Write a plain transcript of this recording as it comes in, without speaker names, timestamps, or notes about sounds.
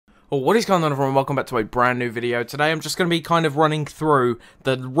Well, what is going on, everyone? Welcome back to a brand new video. Today I'm just going to be kind of running through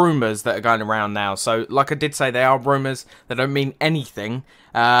the rumours that are going around now. So, like I did say, they are rumours. They don't mean anything.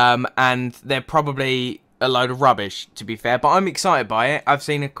 And they're probably a load of rubbish, to be fair. But I'm excited by it. I've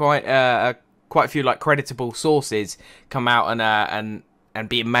seen quite a few like creditable sources come out and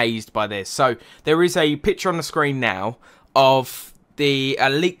be amazed by this. So, there is a picture on the screen now of the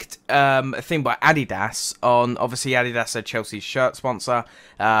leaked thing by Adidas on, obviously Adidas are Chelsea's shirt sponsor,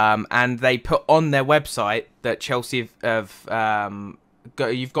 and they put on their website that Chelsea you've got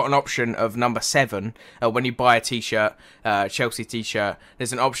an option of number 7 when you buy a t-shirt, Chelsea t-shirt.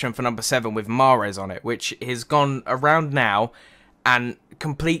 There's an option for number 7 with Mahrez on it, which has gone around now and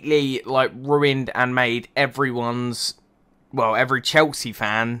completely like ruined and made every Chelsea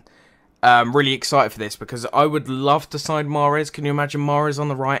fan really excited for this, because I would love to sign Mahrez. Can you imagine Mahrez on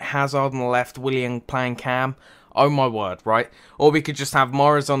the right, Hazard on the left, Willian playing Cam? Oh my word, right? Or we could just have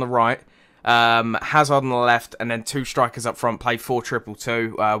Mahrez on the right, Hazard on the left, and then 2 strikers up front, play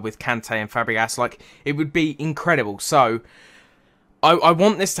 4-2-2 with Kante and Fabregas. Like, it would be incredible. So I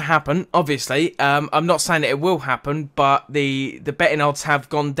want this to happen, obviously. I'm not saying that it will happen, but the betting odds have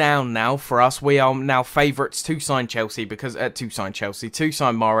gone down now for us. We are now favourites to sign Chelsea because to sign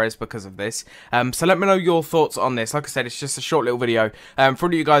Mahrez because of this. So let me know your thoughts on this. Like I said, it's just a short little video. For all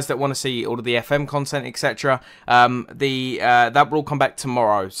of you guys that want to see all of the FM content, etc., that will all come back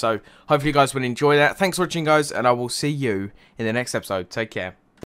tomorrow. So hopefully you guys will enjoy that. Thanks for watching, guys, and I will see you in the next episode. Take care.